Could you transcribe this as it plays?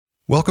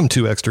Welcome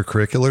to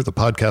Extracurricular, the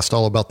podcast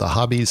all about the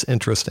hobbies,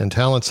 interests, and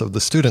talents of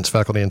the students,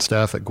 faculty, and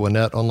staff at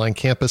Gwinnett Online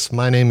Campus.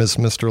 My name is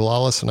Mr.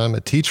 Lawless, and I'm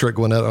a teacher at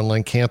Gwinnett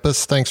Online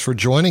Campus. Thanks for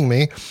joining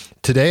me.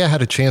 Today, I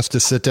had a chance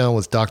to sit down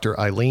with Dr.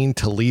 Eileen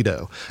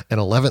Toledo, an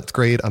 11th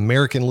grade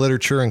American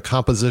literature and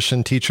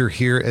composition teacher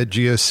here at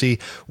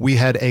GOC. We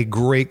had a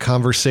great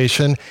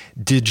conversation.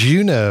 Did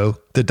you know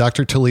that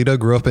Dr. Toledo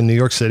grew up in New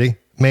York City?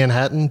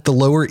 Manhattan, the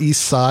Lower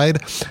East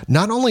Side.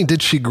 Not only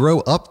did she grow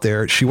up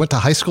there, she went to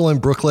high school in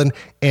Brooklyn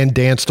and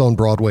danced on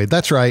Broadway.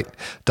 That's right.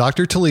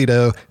 Dr.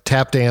 Toledo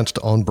tap danced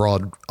on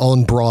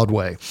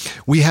Broadway.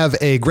 We have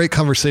a great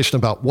conversation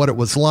about what it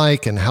was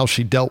like and how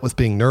she dealt with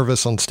being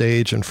nervous on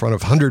stage in front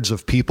of hundreds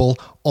of people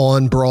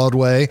on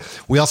Broadway.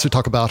 We also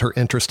talk about her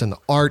interest in the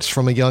arts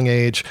from a young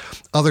age,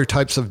 other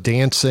types of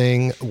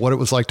dancing, what it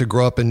was like to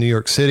grow up in New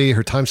York City,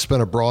 her time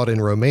spent abroad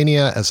in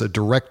Romania as a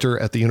director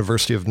at the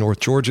University of North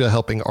Georgia,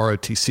 helping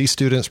ROTC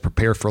students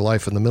prepare for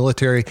life in the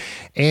military,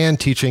 and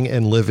teaching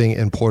and living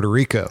in Puerto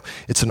Rico.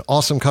 It's an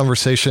awesome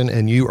conversation,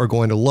 and you are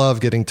going to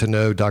love getting to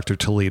know Dr.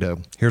 Toledo.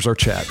 Here's our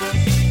chat.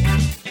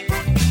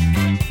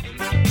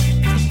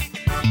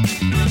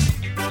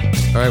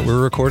 All right,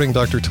 we're recording,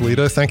 Dr.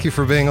 Toledo. Thank you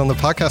for being on the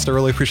podcast. I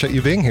really appreciate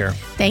you being here.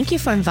 Thank you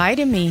for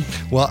inviting me.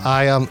 Well,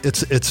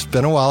 it's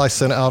been a while. I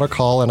sent out a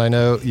call, and I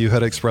know you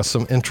had expressed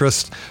some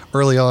interest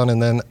early on,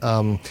 and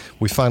then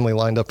we finally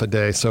lined up a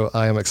day. So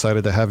I am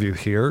excited to have you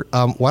here.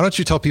 Why don't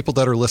you tell people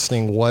that are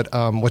listening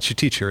what you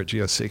teach here at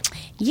GOC?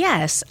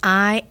 Yes,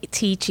 I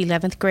teach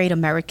 11th grade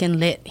American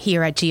Lit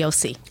here at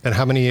GOC. And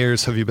how many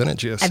years have you been at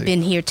GOC? I've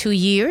been here 2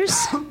 years.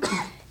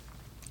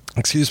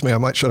 Excuse me, I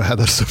might should have had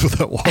this sip of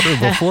that water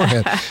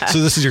beforehand.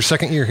 So this is your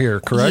second year here,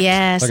 correct?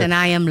 Yes, okay. And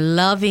I am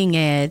loving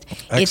it.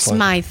 Excellent. It's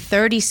my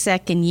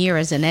 32nd year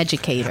as an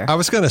educator. I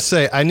was going to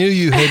say, I knew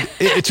you had,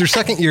 it's your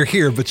second year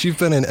here, but you've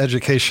been in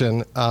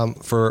education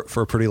for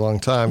a pretty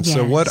long time. Yes.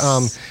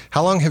 So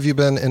how long have you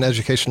been in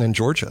education in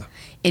Georgia?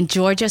 In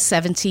Georgia,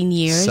 17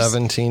 years.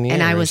 17 years.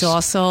 And I was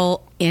also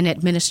in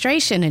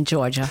administration in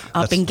Georgia,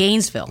 in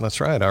Gainesville.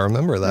 That's right. I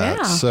remember that.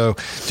 Yeah. So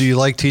do you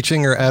like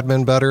teaching or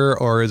admin better,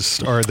 or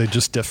are they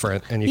just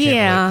different? And you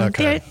can't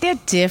they're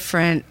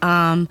different.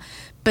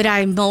 But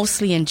I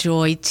mostly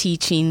enjoy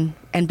teaching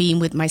and being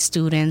with my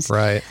students.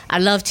 Right. I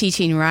love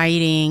teaching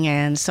writing,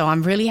 and so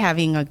I'm really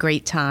having a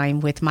great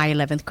time with my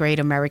 11th grade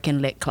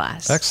American Lit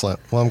class. Excellent.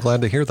 Well, I'm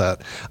glad to hear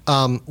that.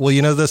 Well,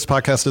 this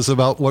podcast is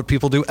about what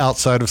people do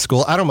outside of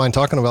school. I don't mind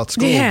talking about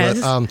school,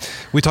 yes. But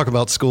we talk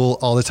about school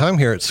all the time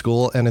here at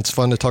school, and it's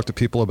fun to talk to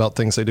people about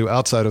things they do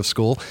outside of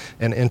school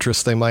and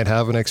interests they might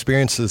have and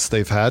experiences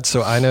they've had.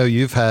 So I know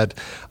you've had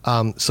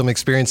some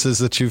experiences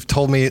that you've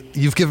told me,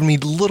 you've given me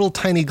little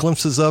tiny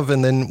glimpses of,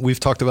 and then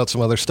we've talked about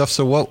some other stuff.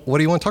 So what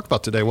do you want to talk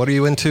about today? What are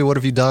you into? What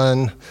have you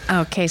done?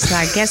 Okay, so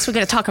I guess we're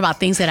going to talk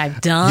about things that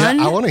I've done.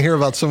 Yeah, I want to hear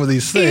about some of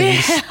these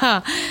things.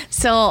 Yeah.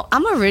 So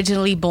I'm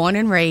originally born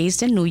and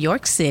raised in New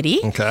York City.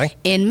 Okay.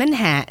 In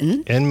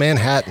Manhattan. In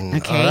Manhattan.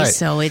 Okay, all right.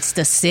 So it's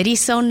the city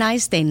so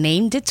nice they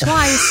named it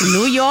twice.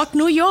 New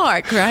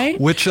York, right?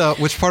 Which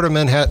part of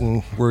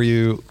Manhattan were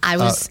you? I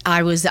was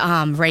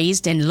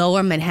raised in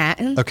Lower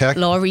Manhattan. Okay.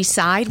 Lower East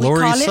Side, we Lower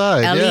call East it.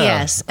 Side,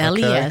 LES. yeah.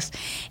 LES.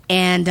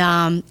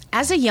 And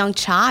as a young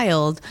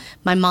child,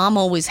 my mom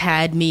always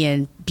had me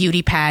in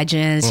beauty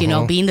pageants,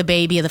 being the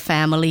baby of the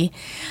family.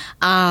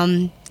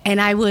 And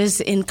I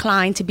was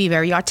inclined to be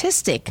very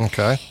artistic.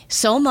 Okay.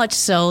 So much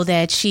so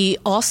that she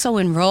also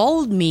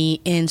enrolled me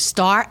in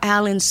Star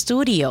Allen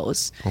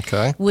Studios,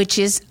 okay, which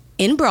is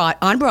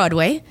on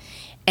Broadway.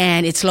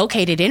 And it's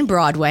located in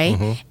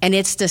Broadway, and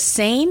it's the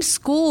same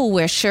school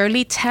where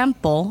Shirley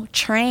Temple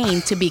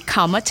trained to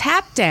become a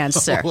tap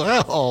dancer.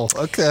 Wow,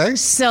 okay.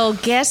 So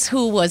guess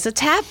who was a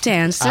tap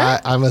dancer?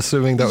 I'm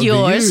assuming that would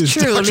Yours be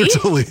you, truly. Dr.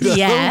 Toledo.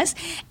 Yes,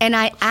 and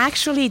I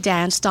actually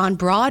danced on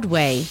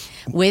Broadway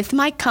with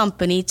my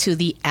company to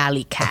the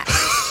Alley Cat.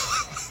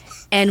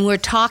 And we're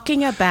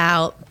talking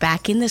about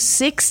back in the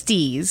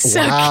 60s,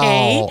 wow.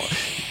 Okay?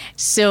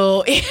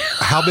 So,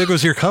 how big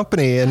was your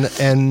company?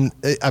 And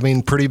I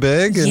mean, pretty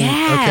big. And,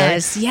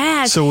 yes, okay.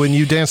 Yes. So when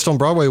you danced on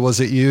Broadway, was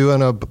it you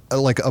and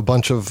a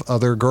bunch of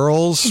other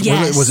girls?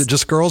 Yes. Was it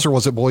just girls, or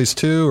was it boys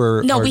too?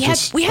 Or no, or we had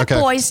okay.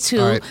 boys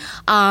too. Right.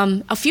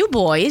 A few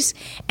boys,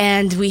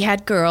 and we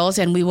had girls,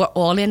 and we were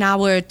all in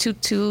our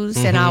tutus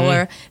and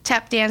our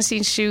tap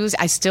dancing shoes.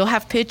 I still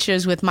have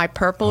pictures with my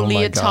purple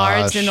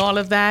leotards and all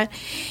of that.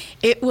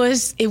 It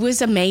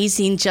was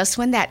amazing. Just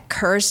when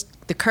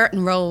the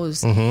curtain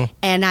rose,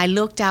 and I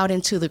looked out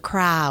into the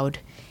crowd,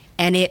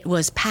 and it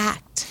was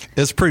packed.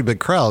 It's a pretty big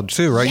crowd,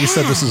 too, right? Yes. You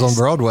said this is on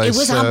Broadway. It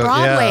was on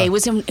Broadway. Yeah. It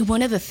was in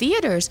one of the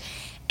theaters.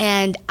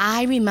 And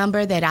I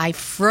remember that I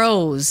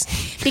froze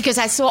because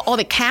I saw all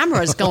the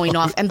cameras going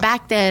off. And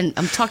back then,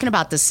 I'm talking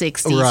about the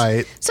 60s.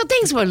 Right. So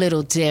things were a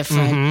little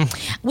different.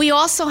 We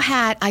also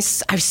had,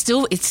 it's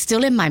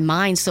still in my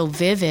mind, so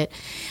vivid,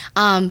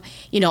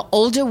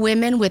 older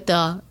women with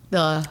the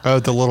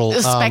little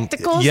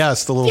spectacles.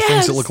 Yes, the little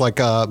things that look like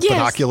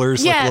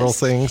binoculars, like little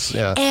things.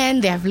 Yeah.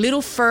 And they have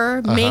little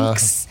fur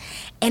minks.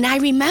 And I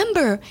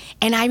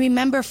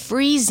remember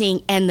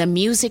freezing, and the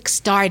music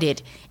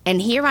started.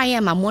 And here I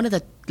am. I'm one of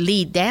the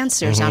lead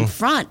dancers. I'm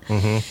front.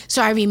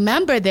 So I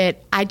remember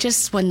that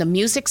when the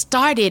music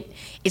started,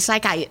 it's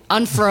like I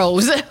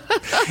unfroze.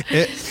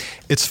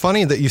 It's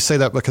funny that you say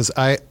that, because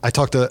I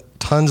talk to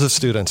tons of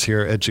students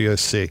here at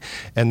GOC,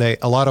 and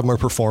a lot of them are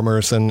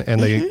performers, and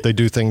they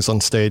do things on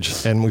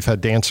stage, and we've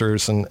had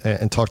dancers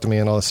and talk to me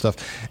and all this stuff,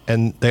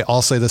 and they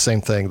all say the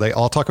same thing. They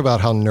all talk about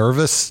how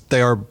nervous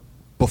they are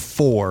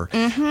before,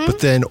 but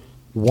then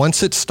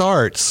once it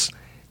starts,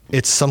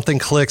 it's something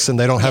clicks, and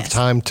they don't have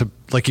time to,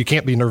 like, you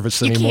can't be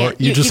nervous anymore.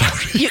 You just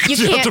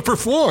have to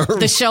perform.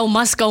 The show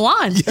must go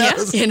on.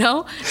 Yes.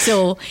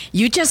 So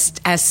you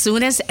just, as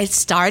soon as it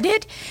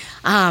started,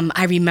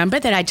 I remember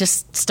that I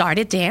just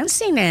started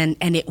dancing,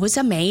 and it was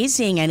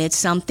amazing. And it's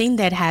something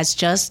that has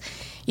just,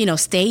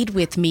 stayed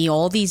with me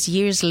all these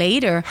years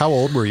later. How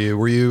old were you?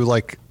 Were you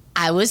like...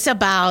 I was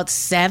about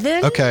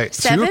 7. Okay,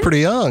 so you were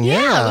pretty young.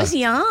 Yeah, I was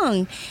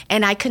young.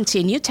 And I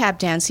continued tap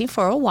dancing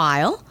for a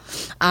while.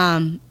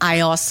 I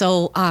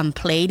also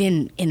played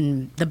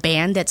in the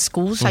band at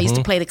school. So I used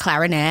to play the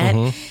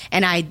clarinet.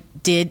 And I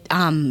did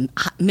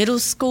middle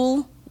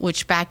school,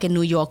 which back in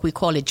New York we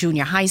call it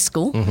junior high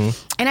school.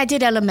 And I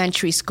did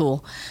elementary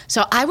school.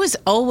 So I was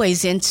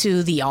always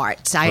into the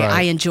arts.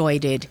 I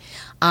enjoyed it.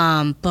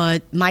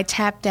 But my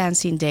tap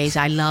dancing days,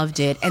 I loved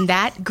it. And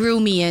that grew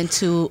me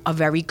into a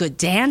very good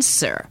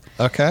dancer.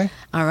 Okay.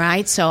 All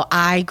right. So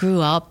I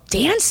grew up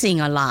dancing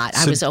a lot.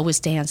 I was always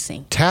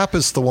dancing. Tap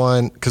is the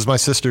one, because my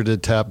sister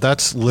did tap.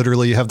 That's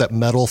literally, you have that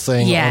metal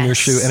thing on your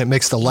shoe, and it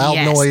makes the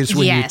loud noise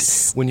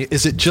when you.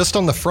 Is it just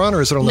on the front,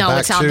 or is it on the back too? No,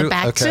 it's on the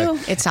back too.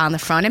 It's on the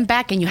front and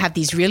back, and you have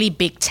these really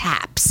big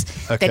taps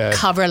that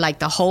cover like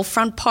the whole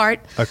front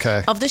part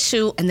of the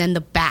shoe, and then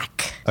the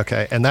back.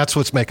 Okay, and that's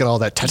what's making all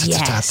that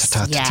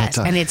Yes,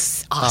 and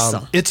it's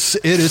awesome. It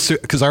is,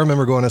 because I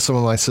remember going to some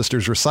of my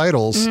sister's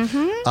recitals,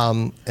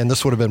 and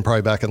this would have been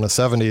probably back in the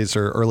 70s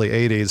or early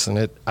 80s,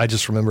 and I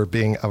just remember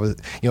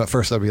at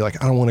first I'd be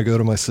like, I don't want to go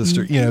to my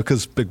sister,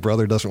 because Big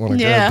Brother doesn't want to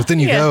go, but then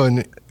you go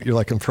and you're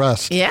like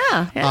impressed.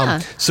 Yeah.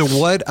 So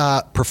what,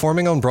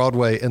 performing on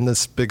Broadway in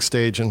this big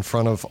stage in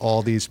front of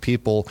all these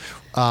people,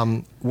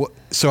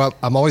 so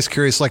I'm always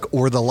curious, like,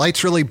 were the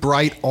lights really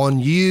bright on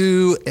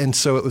you, and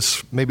so it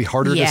was maybe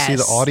harder to see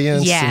the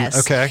audience? Yes.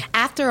 Okay.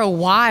 After a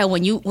while,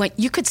 when you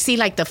could see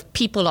like the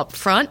people up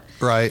front,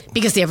 right?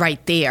 Because they're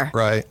right there,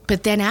 right?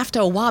 But then after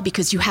a while,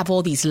 because you have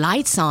all these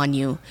lights on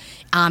you,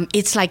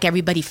 it's like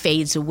everybody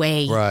fades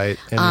away, right?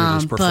 And you're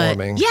just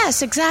performing. But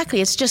yes,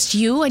 exactly. It's just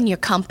you and your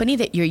company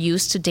that you're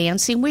used to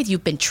dancing with.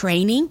 You've been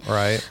training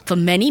for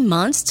many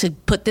months to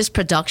put this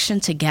production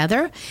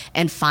together,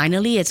 and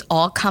finally, it's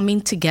all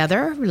coming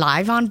together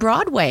live on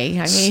Broadway.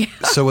 I mean,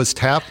 so was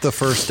tap the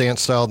first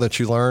dance style that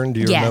you learned? Do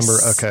you remember?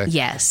 Okay.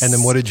 Yes. And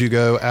then what did you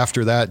go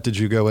after that? Did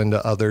you go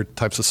into other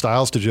types of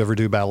styles? Did you ever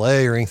do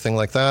ballet or anything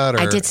like that? Or?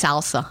 I did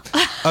salsa.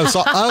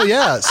 Oh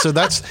yeah. So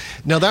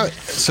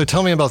so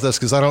tell me about this,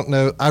 because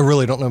I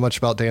really don't know much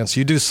about dance.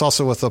 You do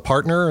salsa with a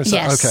partner?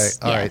 Okay.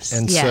 All right.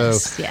 And so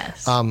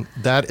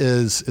that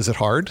is it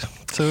hard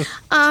to?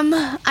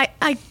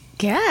 I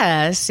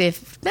guess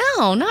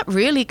no, not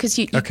really, because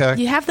you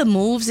have the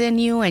moves in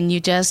you, and you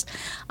just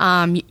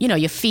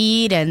your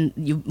feet, and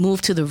you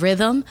move to the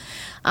rhythm.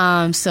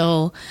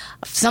 So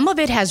some of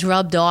it has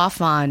rubbed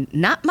off on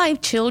not my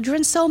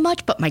children so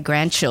much, but my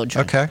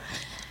grandchildren. Okay.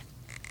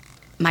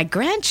 My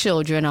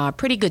grandchildren are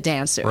pretty good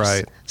dancers.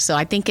 Right. So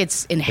I think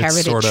it's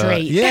inherited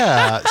trait.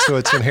 Yeah, so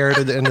it's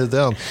inherited into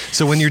them.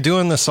 So when you're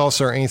doing the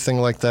salsa or anything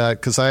like that,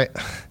 because I,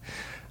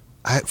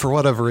 for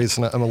whatever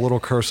reason, I'm a little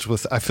cursed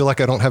with, I feel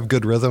like I don't have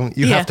good rhythm.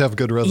 You have to have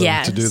good rhythm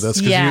to do this.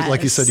 Because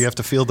like you said, you have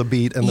to feel the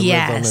beat and the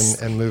rhythm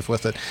and move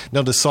with it.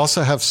 Now, does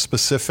salsa have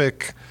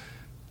specific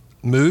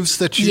moves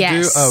that you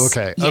do? Oh,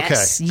 okay.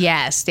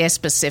 Yes. There's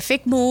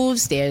specific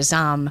moves. There's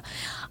the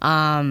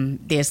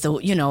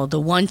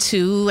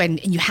 1-2,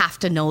 and you have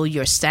to know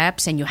your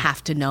steps, and you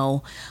have to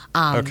know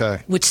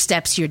which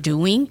steps you're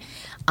doing.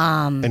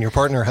 And your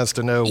partner has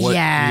to know what you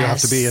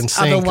have to be in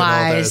sync.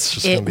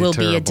 Otherwise, it will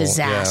be a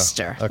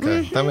disaster. Yeah.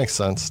 Okay, that makes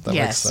sense.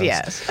 Yes.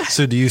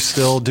 So do you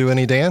still do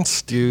any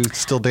dance? Do you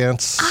still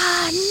dance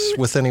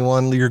with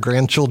anyone, your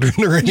grandchildren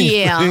or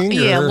anything?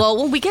 Yeah. Well,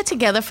 when we get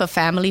together for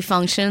family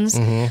functions,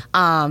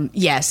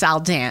 yes, I'll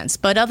dance.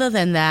 But other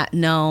than that,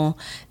 no,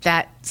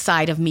 that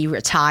side of me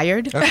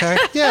retired. Okay,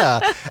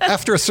 yeah.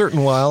 After a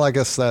certain while, I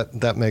guess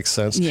that makes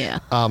sense. Yeah.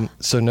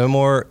 So no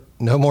more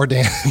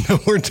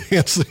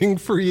dancing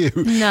for you.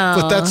 No.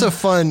 But that's a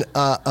fun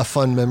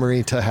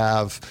memory to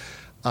have.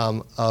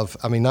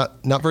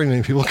 Not very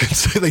many people can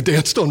say they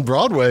danced on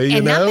Broadway,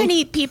 and not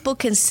many people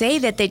can say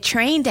that they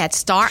trained at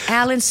Star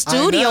Allen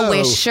Studio,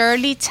 where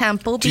Shirley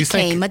Temple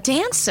became a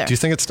dancer. Do you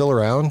think it's still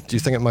around? Do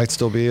you think it might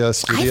still be a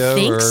studio? I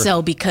think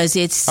so, because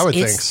I would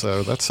think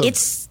so.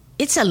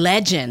 It's a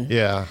legend.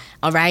 Yeah.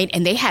 All right.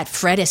 And they had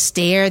Fred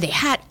Astaire. They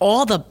had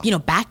all the,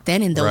 back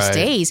then in those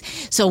days.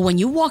 So when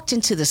you walked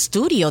into the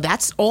studio,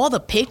 that's all the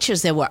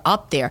pictures that were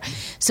up there.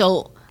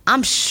 So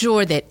I'm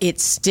sure that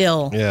it's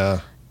still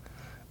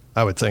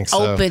I would think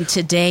so. Open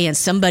today and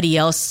somebody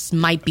else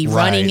might be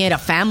running it, a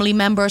family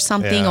member or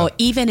something, or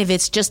even if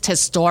it's just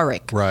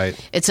historic. Right.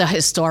 It's a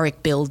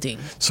historic building.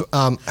 So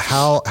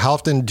how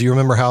often, do you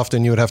remember how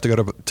often you would have to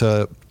go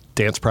to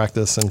dance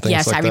practice and things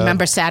like that? Yes, I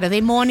remember Saturday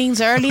mornings,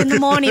 early in the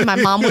morning, my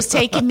mom was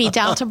taking me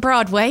down to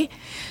Broadway,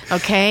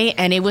 okay?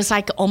 And it was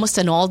like almost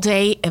an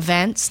all-day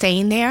event,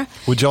 staying there.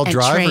 Would y'all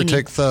drive training. or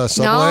take the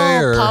subway?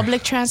 No, or?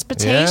 public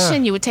transportation.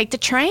 Yeah. You would take the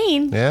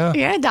train.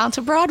 Yeah, down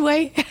to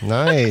Broadway.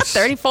 Nice.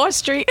 34th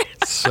Street.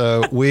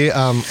 So we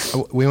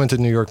went to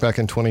New York back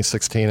in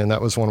 2016, and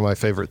that was one of my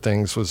favorite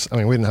things. We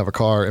didn't have a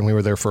car, and we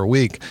were there for a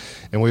week,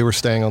 and we were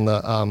staying on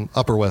the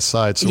Upper West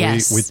Side. So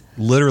we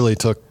literally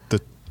took the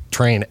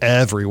train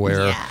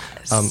everywhere.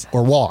 Yes.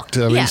 Or walked.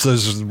 So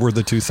those were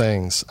the two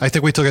things. I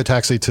think we took a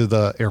taxi to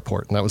the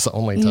airport, and that was the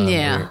only time.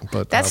 Yeah,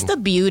 but that's the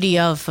beauty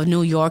of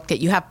New York, that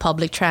you have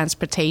public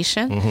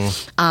transportation.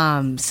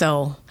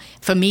 So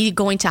for me,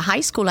 going to high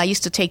school, I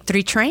used to take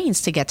 3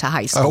 trains to get to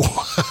high school.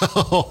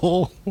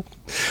 Oh, wow.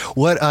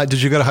 What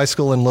did you go to high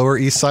school in Lower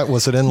East Side?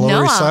 Was it in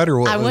Lower East Side, or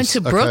what? I went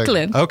to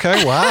Brooklyn.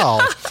 Okay,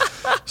 wow.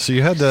 So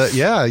you had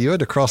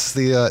to cross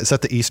the. Is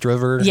that the East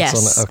River?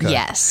 Yes,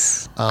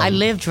 yes. I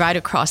lived right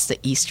across the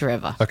East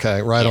River.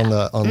 Okay, right on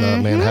the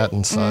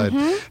Manhattan side.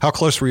 How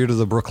close were you to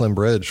the Brooklyn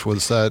Bridge?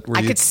 Was that?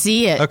 I could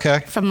see it.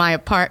 Okay. From my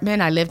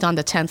apartment. I lived on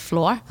the 10th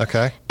floor.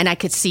 Okay. And I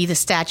could see the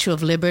Statue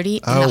of Liberty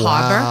in the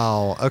harbor.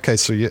 Wow. Okay,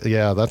 so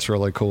that's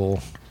really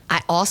cool.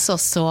 I also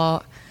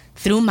saw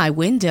through my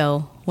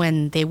window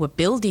when they were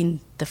building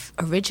the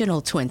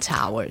original Twin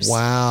Towers.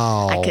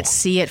 Wow. I could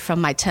see it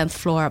from my 10th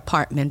floor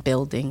apartment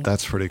building.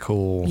 That's pretty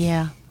cool.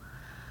 Yeah.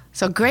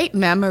 So great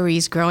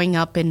memories growing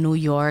up in New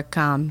York.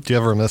 Do you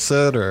ever miss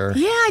it? Or?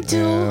 Yeah, I do.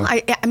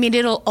 Yeah. I mean,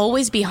 it'll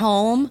always be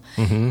home,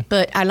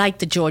 but I like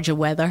the Georgia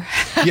weather.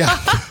 Yeah.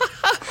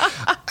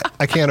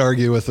 I can't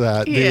argue with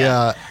that.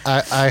 Yeah.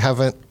 I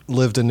haven't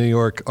lived in New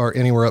York or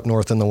anywhere up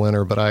north in the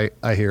winter, but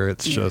I hear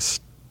it's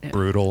just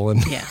brutal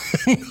and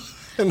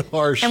and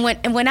harsh. And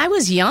when I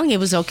was young, it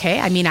was okay.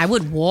 I mean, I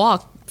would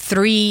walk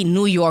 3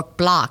 New York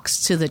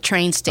blocks to the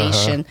train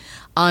station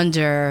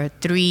under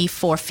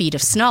 3-4 feet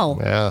of snow.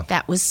 Yeah.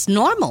 That was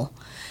normal.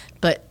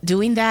 But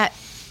doing that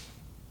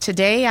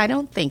today, I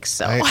don't think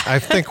so. I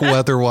think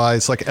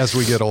weather-wise, like as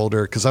we get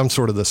older, because I'm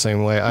sort of the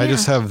same way, I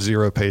just have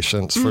zero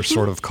patience for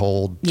sort of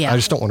cold. Yeah. I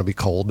just don't want to be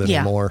cold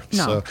anymore.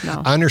 No.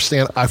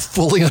 I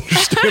fully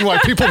understand why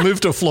people move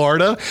to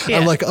Florida. Yeah.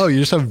 I'm like, oh, you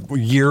just have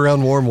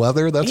year-round warm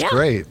weather? That's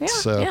great.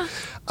 Yeah.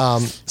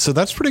 So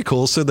that's pretty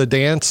cool. So the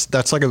dance,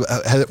 that's like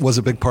was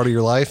a big part of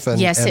your life? And,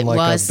 yes, it like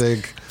was. A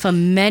big... For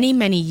many,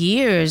 many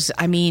years.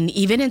 I mean,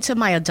 even into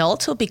my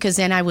adulthood, because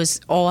then I was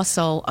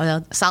also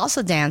a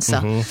salsa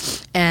dancer.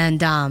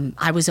 And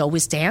I was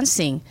always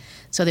dancing.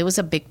 So there was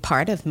a big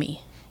part of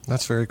me.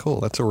 That's very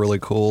cool. That's a really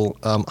cool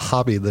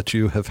hobby that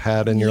you have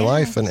had in your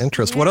life and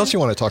interest. What else you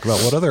want to talk about?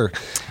 What other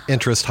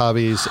interest,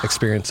 hobbies,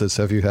 experiences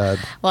have you had?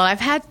 Well,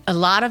 I've had a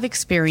lot of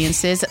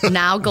experiences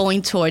now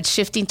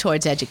shifting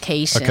towards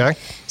education. Okay.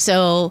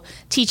 So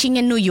teaching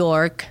in New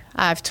York,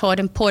 I've taught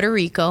in Puerto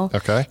Rico.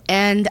 Okay.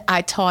 And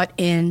I taught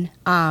in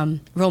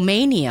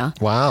Romania.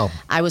 Wow.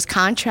 I was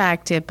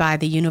contracted by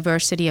the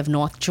University of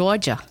North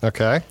Georgia.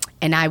 Okay.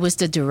 And I was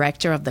the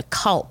director of the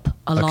CULP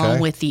along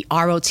with the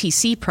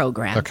ROTC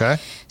program. Okay.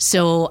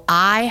 So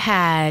I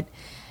had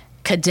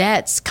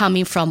cadets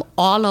coming from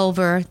all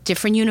over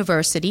different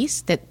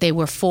universities, that they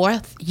were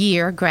 4th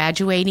year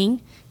graduating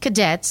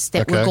cadets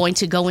that were going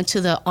to go into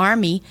the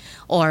Army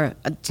or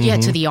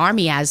to the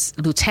Army as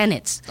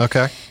lieutenants.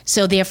 Okay.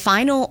 So their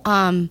final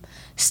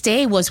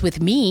stay was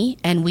with me,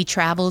 and we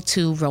traveled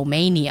to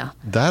Romania.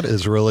 That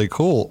is really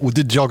cool.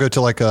 Did y'all go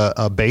to like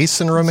a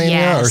base in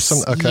Romania or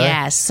something? Okay.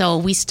 Yes. So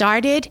we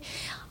started.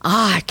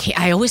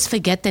 I always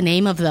forget the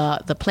name of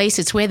the place.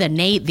 It's where their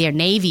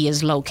Navy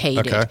is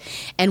located. Okay.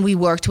 And we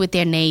worked with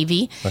their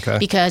Navy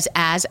because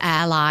as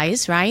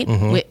allies, right,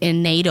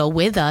 in NATO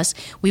with us,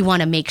 we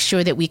want to make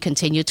sure that we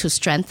continue to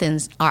strengthen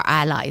our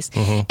allies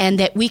and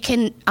that we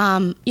can,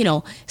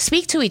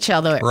 speak to each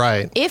other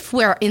if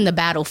we're in the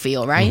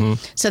battlefield, right?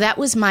 So that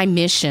was my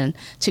mission,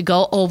 to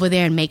go over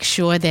there and make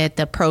sure that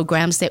the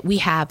programs that we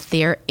have,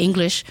 their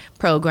English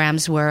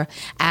programs, were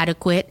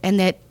adequate, and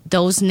that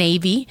those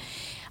Navy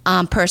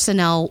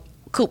personnel,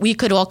 we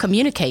could all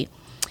communicate.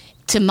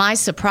 To my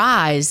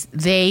surprise,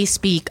 they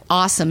speak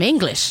awesome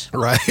English.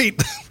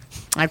 Right.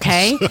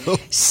 Okay.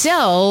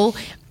 So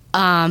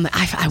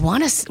I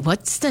want to,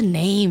 what's the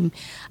name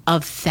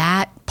of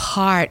that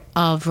part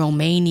of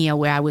Romania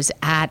where I was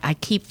at? I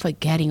keep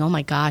forgetting. Oh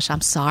my gosh,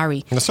 I'm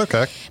sorry. That's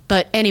okay.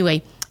 But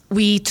anyway,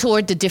 we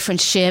toured the different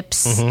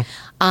ships.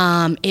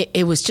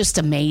 It was just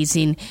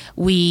amazing.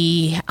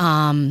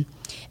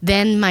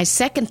 Then my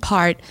second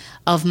part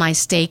of my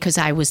stay, because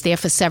I was there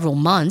for several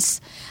months,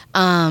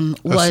 was...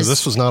 so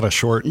this was not a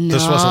short...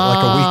 this wasn't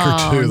like a week or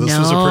two. This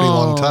was a pretty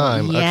long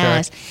time.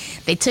 Yes.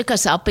 Okay. They took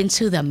us up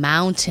into the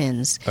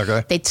mountains.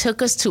 Okay. They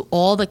took us to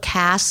all the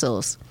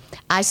castles.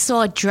 I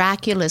saw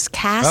Dracula's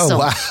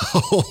castle.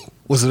 Oh, wow.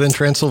 Was it in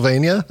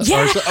Transylvania?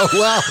 Yeah. Oh,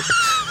 wow.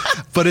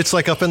 But it's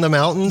like up in the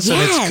mountains, and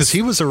it's because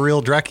he was a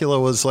real Dracula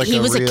was like he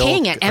was a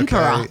king, an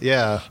emperor,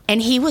 yeah, and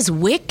he was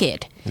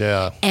wicked,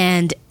 yeah,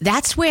 and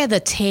that's where the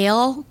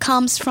tale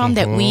comes from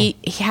that we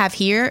have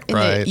here in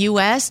the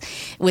U.S.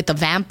 with the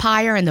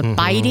vampire and the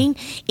biting.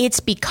 It's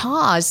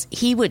because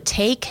he would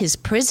take his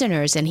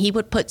prisoners and he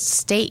would put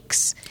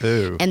stakes,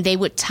 and they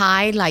would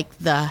tie like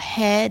the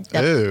head,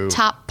 the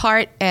top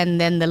part, and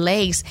then the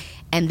legs,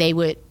 and they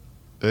would.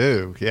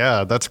 Ooh,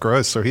 yeah, that's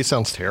gross. So he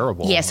sounds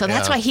terrible. Yeah, so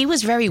that's why he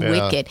was very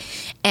wicked.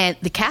 And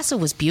the castle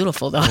was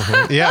beautiful, though.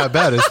 Yeah, I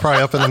bet. It's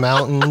probably up in the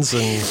mountains.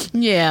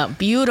 And yeah,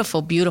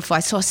 beautiful, beautiful.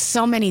 I saw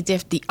so many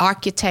the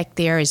architect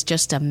there is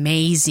just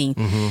amazing.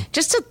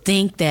 Just to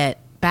think that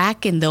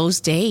back in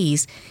those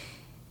days,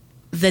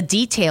 the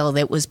detail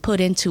that was put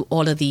into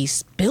all of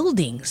these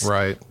buildings.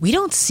 Right. We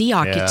don't see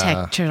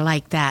architecture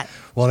like that.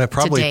 Well, and it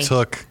probably today.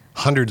 took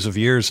hundreds of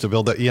years to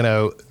build that,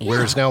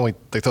 whereas now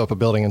they throw up a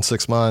building in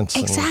 6 months.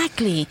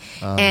 Exactly.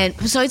 And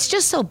so it's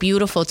just so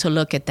beautiful to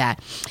look at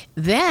that.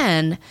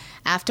 Then,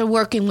 after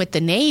working with the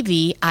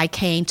Navy, I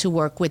came to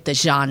work with the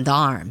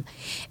gendarme.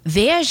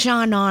 Their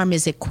gendarme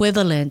is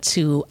equivalent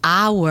to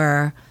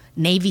our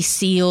Navy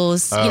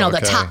SEALs,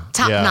 the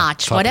top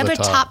notch. Whatever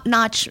top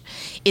notch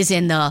is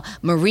in the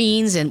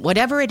Marines and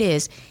whatever it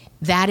is,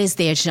 that is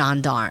their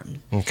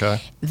gendarme.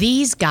 Okay.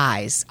 These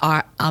guys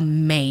are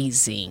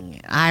amazing.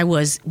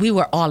 We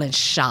were all in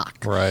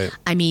shock. Right.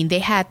 I mean, they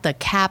had the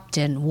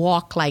captain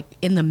walk like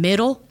in the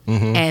middle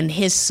and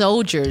his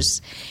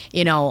soldiers,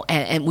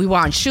 and we were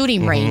on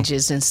shooting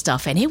ranges and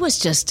stuff. And it was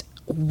just,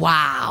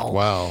 wow.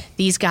 Wow.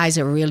 These guys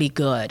are really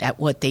good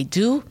at what they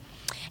do.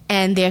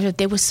 And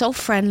they were so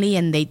friendly,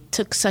 and they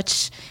took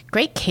such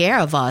great care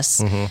of us.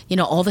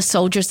 All the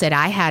soldiers that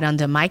I had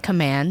under my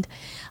command,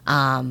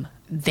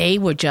 they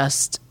were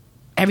just,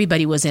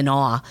 everybody was in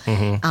awe.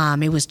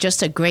 It was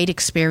just a great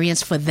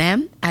experience for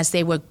them as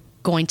they were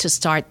going to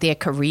start their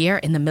career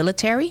in the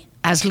military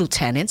as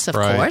lieutenants, of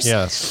course.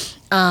 Yes.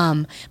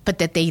 But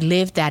that they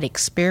lived that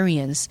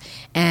experience.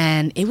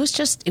 And it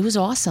was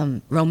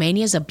awesome.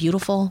 Romania is a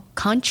beautiful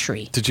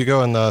country. Did you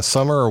go in the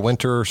summer or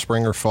winter,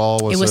 spring or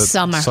fall? It was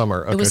summer.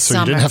 Summer. Okay, it was so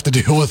summer. you didn't have to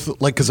deal with,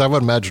 because I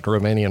would imagine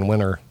Romanian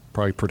winter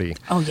probably pretty.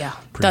 Oh yeah,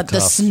 pretty the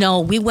snow.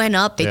 We went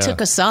up. They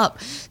took us up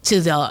to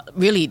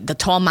the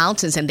tall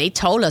mountains, and they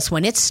told us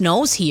when it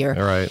snows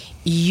here,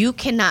 you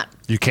cannot.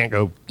 You can't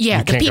go.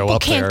 Yeah, the people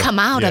can't there. come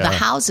out of the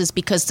houses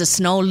because the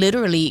snow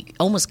literally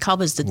almost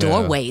covers the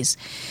doorways.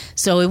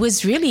 So it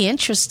was really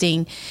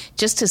interesting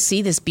just to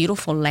see this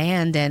beautiful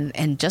land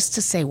and just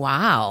to say,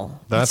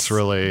 wow, that's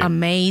really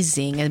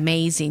amazing.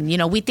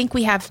 We think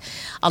we have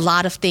a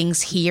lot of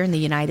things here in the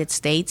United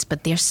States,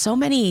 but there's so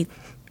many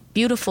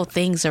beautiful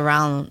things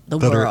around the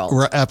world.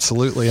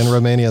 Absolutely. And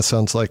Romania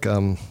sounds like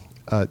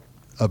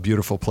a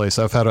beautiful place.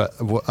 I've had a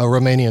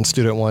Romanian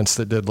student once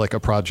that did like a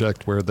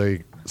project where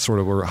they sort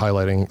of were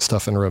highlighting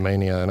stuff in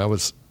Romania. And I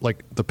was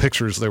like, the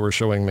pictures they were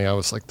showing me, I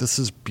was like, this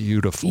is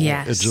beautiful.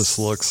 Yes. It just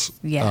looks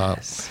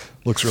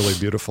really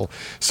beautiful.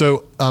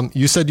 So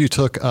you said you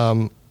took...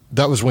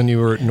 that was when you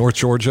were in North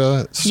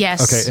Georgia?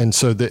 Yes. Okay. And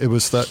so it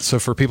was that. So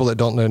for people that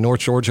don't know,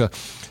 North Georgia,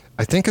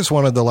 I think is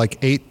one of the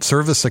 8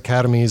 service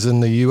academies in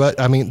the U.S.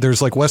 I mean,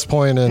 there's like West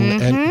Point,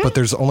 but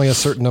there's only a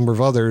certain number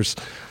of others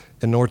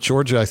in North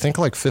Georgia. I think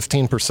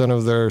 15%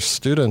 of their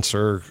students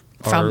are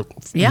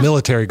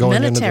military,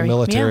 going into the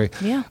military.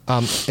 Yeah.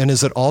 And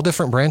is it all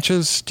different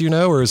branches, do you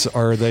know, or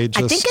are they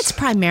just... I think it's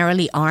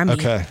primarily Army.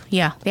 Okay.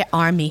 Yeah, they're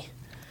Army.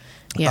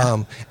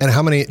 Yeah. And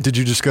how many, did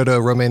you just go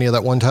to Romania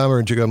that one time,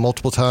 or did you go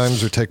multiple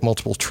times or take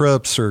multiple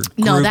trips or groups?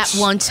 No, that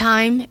one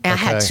time, I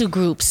had 2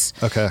 groups.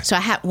 Okay. So I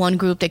had one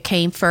group that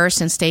came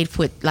first and stayed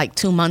for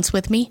 2 months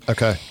with me.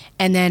 Okay.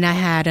 And then I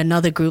had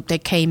another group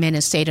that came in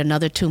and stayed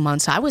another 2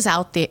 months. So I was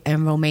out there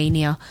in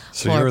Romania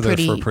so you were there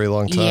for a pretty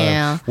long time.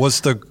 Yeah.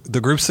 Was the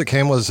groups that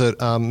came, was it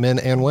men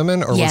and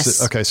women? Or yes.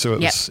 Was it, okay, so it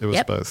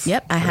was both.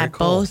 Yep, I had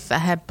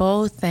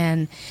both.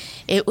 And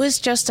it was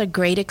just a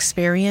great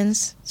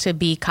experience to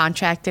be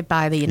contracted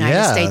by the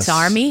United States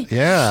Army.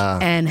 Yeah.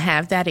 And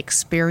have that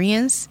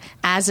experience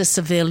as a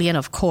civilian,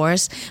 of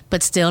course.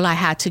 But still, I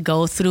had to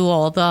go through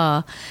all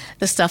the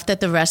stuff that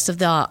the rest of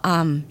the,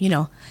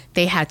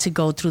 they had to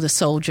go through, the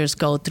soldiers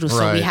go through.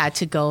 So we had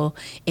to go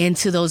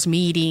into those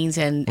meetings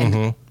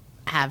and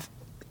have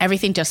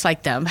everything just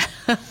like them.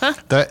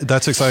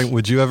 That's exciting.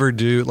 Would you ever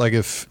do,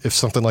 if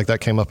something like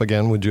that came up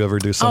again, would you ever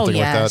do something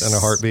like that in a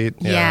heartbeat?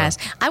 Yeah. Yes.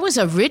 I was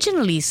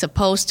originally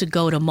supposed to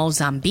go to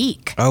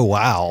Mozambique. Oh,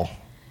 wow.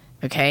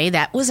 Okay.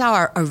 That was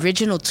our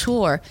original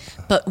tour.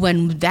 But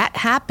when that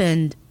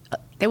happened,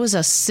 there was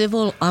a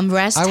civil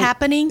unrest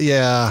happening.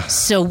 Yeah.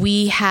 So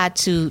they had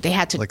to change they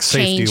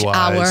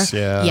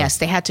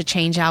had to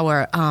change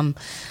our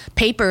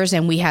papers,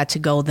 and we had to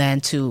go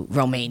then to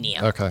Romania.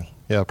 Okay.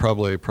 Yeah,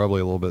 probably a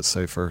little bit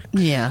safer.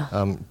 Yeah.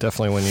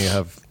 Definitely when you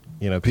have,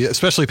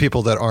 especially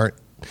people that aren't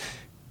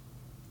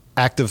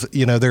active,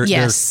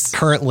 they're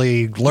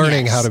currently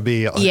learning how to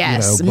be,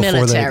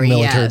 military,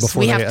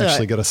 before they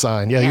actually get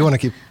assigned. Yeah, you want to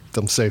keep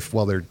them safe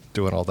while they're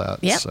doing all that.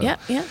 Yeah, so, yeah.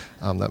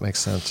 that makes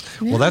sense.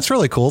 Yeah. Well, that's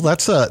really cool.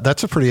 That's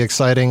a pretty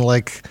exciting,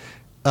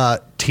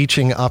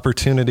 teaching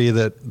opportunity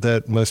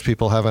that most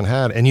people haven't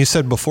had. And you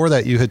said before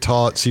that you had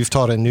taught, so you've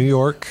taught in New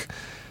York,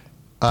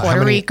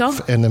 Puerto Rico.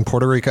 And then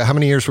Puerto Rico. How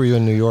many years were you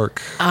in New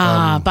York?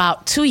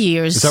 About 2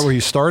 years. Is that where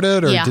you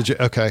started, or yeah. did you?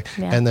 Okay.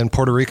 Yeah. And then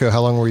Puerto Rico,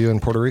 how long were you in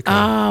Puerto Rico?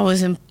 I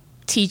was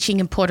teaching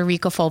in Puerto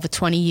Rico for over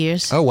 20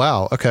 years. Oh,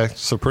 wow. Okay.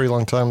 So pretty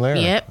long time there.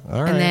 Yep.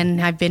 All right. And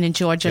then I've been in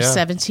Georgia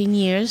 17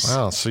 years.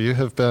 Wow. So you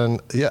have been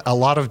a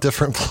lot of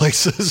different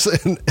places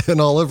and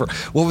all over.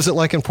 What was it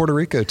like in Puerto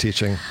Rico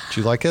teaching? Did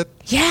you like it?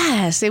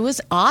 Yes, it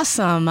was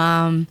awesome.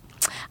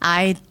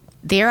 I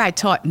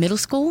taught middle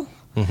school.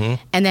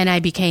 Mm-hmm. And then I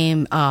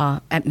became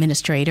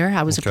administrator.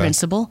 I was a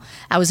principal.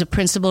 I was a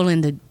principal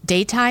in the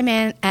daytime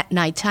and at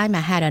nighttime. I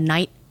had a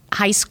night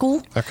high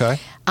school. Okay.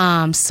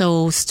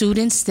 So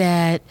students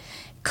that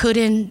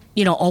couldn't,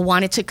 or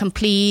wanted to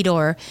complete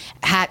or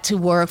had to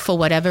work for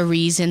whatever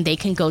reason, they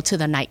can go to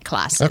the night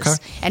classes. Okay.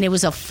 And it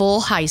was a full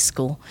high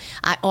school.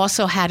 I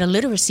also had a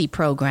literacy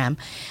program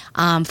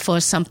for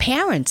some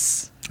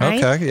parents.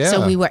 Right? Okay, yeah.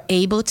 So we were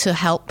able to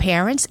help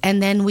parents.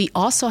 And then we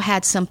also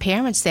had some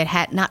parents that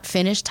had not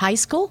finished high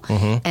school,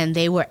 and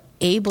they were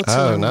able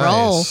to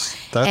enroll.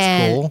 Nice.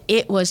 That's cool.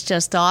 It was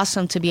just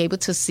awesome to be able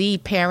to see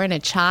parent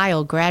and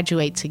child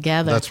graduate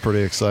together. That's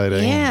pretty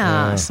exciting.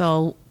 Yeah.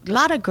 So a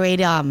lot of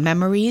great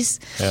memories.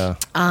 Yeah.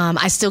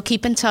 I still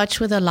keep in touch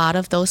with a lot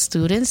of those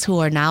students who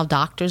are now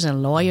doctors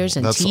and lawyers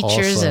and That's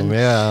teachers. Awesome.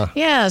 And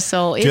yeah.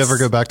 So do you ever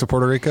go back to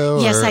Puerto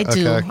Rico? Yes, I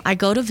do. Okay. I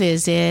go to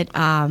visit.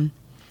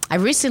 I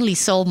recently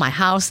sold my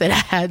house that I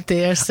had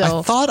there.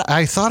 So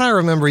I thought I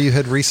remember you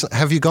had recently.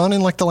 Have you gone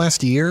in like the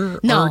last year?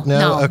 No.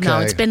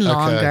 Okay. It's been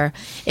longer.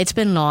 Okay. It's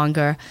been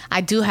longer.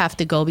 I do have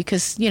to go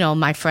because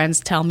my friends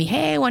tell me,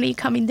 "Hey, when are you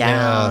coming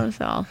down?" Yeah.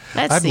 So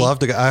let's see. I'd love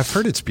to go. I've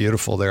heard it's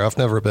beautiful there. I've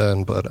never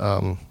been, but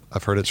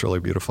I've heard it's really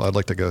beautiful. I'd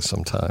like to go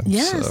sometime.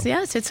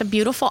 Yes. It's a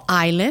beautiful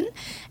island.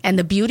 And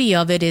the beauty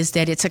of it is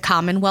that it's a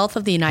Commonwealth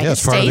of the United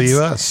States. Yeah, it's part of the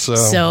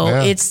U.S. So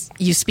it's,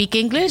 you speak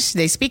English,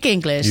 they speak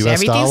English.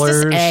 U.S.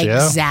 dollars.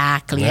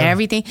 Exactly. Yeah.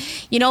 Everything.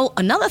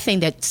 Another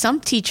thing that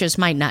some teachers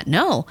might not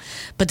know,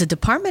 but the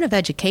Department of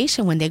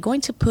Education, when they're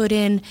going to put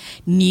in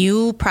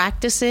new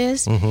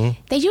practices,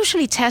 they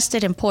usually test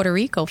it in Puerto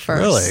Rico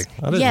first. Really?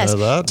 I didn't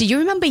know that. Do you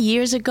remember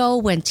years ago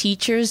when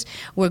teachers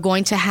were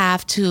going to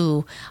have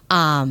to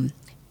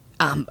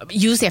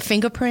use their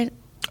fingerprint?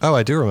 Oh,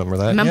 I do remember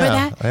that. Remember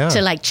that? Yeah.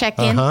 To check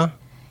in?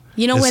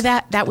 You know where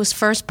that was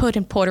first put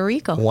in Puerto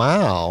Rico?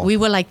 Wow. We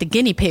were like the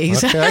guinea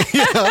pigs. Okay.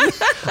 Yeah.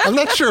 I'm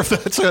not sure if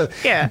that's a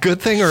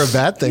good thing or a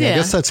bad thing. I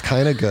guess that's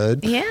kind of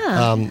good.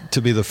 Yeah.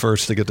 To be the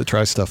first to get to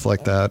try stuff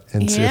like that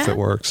and see if it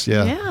works.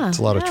 Yeah. It's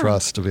a lot of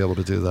trust to be able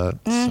to do that.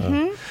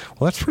 So.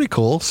 Well, that's pretty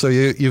cool. So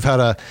you've had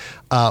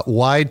a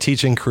wide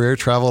teaching career,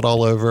 traveled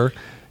all over.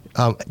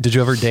 Did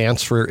you ever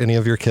dance for any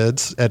of your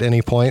kids at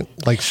any point?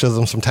 Like show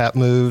them some tap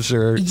moves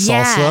or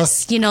salsa?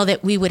 Yes.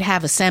 That we would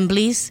have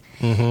assemblies.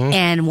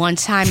 And one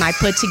time I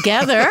put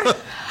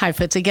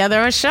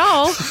together a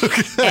show.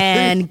 Okay.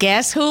 And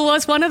guess who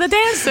was one of the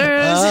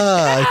dancers?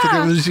 I think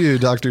it was you,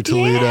 Dr.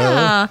 Toledo.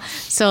 Yeah.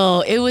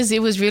 So it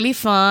was really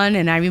fun.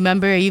 And I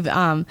remember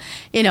even,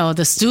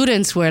 the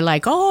students were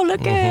like, oh,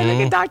 look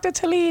at Dr.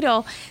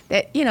 Toledo.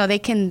 That, they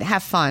can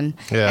have fun.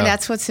 Yeah. And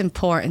that's what's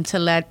important, to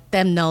let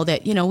them know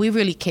that, we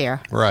really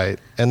care. Right.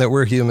 And that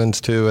we're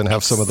humans too and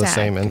have some of the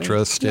same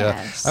interests.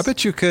 Yes. Yeah. I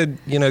bet you could,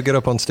 get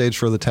up on stage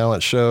for the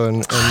talent show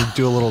and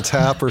do a little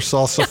tap or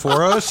salsa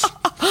for us.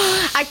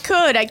 I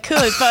could,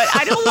 but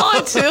I don't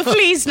want to.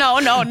 Please, no.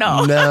 No,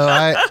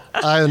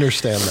 I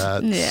understand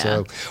that. Yeah.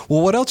 So,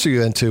 well, what else are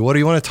you into? What do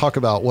you want to talk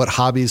about? What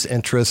hobbies,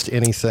 interests,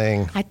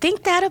 anything? I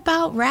think that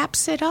about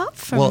wraps it up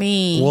for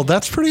me. Well,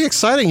 that's pretty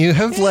exciting. You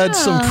have led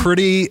some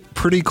pretty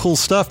cool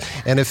stuff.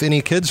 And if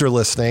any kids are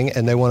listening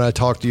and they want to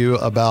talk to you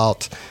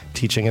about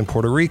teaching in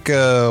Puerto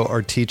Rico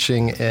or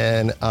teaching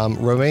in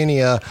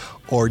Romania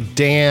or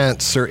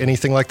dance or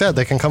anything like that,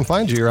 they can come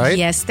find you, right?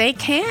 Yes, they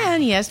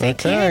can.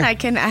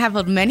 I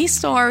have many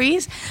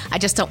stories. I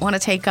just don't want to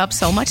take up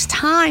so much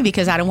time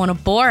because I don't want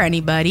to bore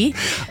anybody.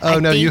 Oh,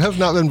 no, you have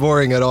not been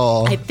boring at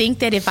all. I think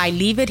that if I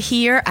leave it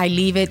here, I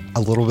leave it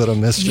a little bit of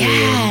mystery.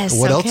 Yes.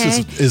 What else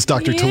is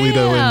Dr.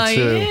 Toledo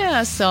into?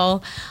 Yeah,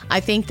 so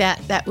I think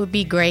that would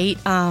be great.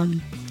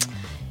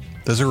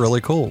 Those are really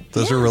cool.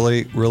 Those are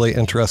really, really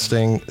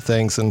interesting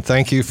things. And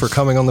thank you for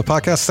coming on the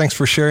podcast. Thanks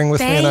for sharing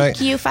with me.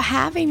 Thank you for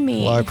having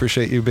me. Well, I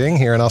appreciate you being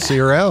here, and I'll see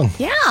you around.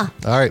 Yeah. All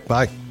right.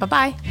 Bye.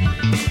 Bye-bye.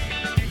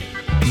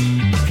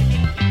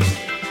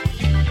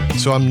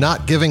 So I'm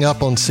not giving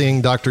up on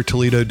seeing Dr.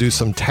 Toledo do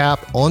some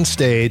tap on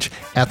stage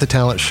at the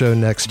talent show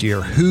next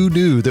year. Who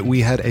knew that we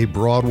had a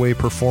Broadway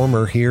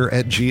performer here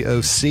at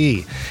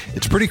GOC?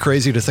 It's pretty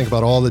crazy to think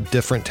about all the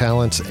different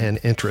talents and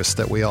interests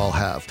that we all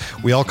have.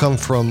 We all come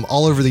from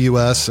all over the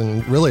U.S.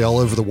 and really all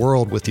over the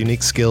world with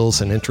unique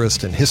skills and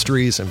interests and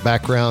histories and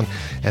background.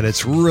 And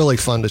it's really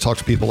fun to talk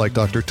to people like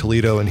Dr.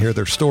 Toledo and hear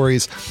their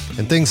stories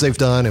and things they've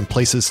done and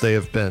places they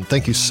have been.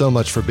 Thank you so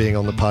much for being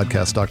on the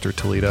podcast, Dr.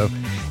 Toledo.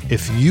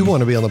 If you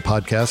want to be on the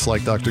podcasts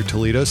like Dr.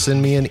 Toledo,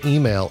 send me an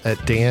email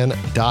at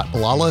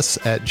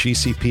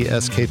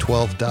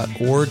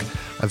dan.lawless@gcpsk12.org.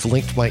 I've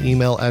linked my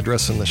email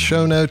address in the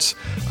show notes.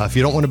 If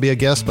you don't want to be a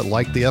guest but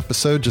like the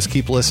episode, just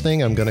keep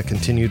listening. I'm going to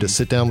continue to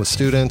sit down with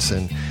students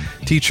and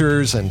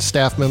teachers and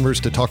staff members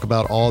to talk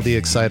about all the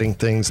exciting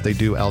things they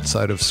do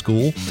outside of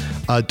school.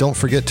 Don't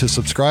forget to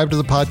subscribe to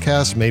the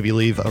podcast, maybe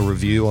leave a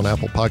review on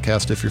Apple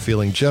Podcast if you're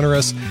feeling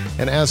generous.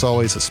 And as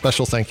always, a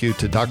special thank you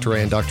to Dr.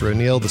 Ray and Dr.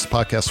 O'Neill. This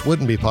podcast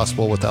wouldn't be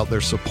possible without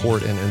their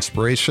support and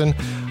inspiration.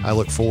 I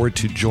look forward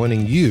to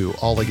joining you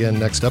all again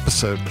next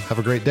episode. Have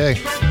a great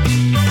day.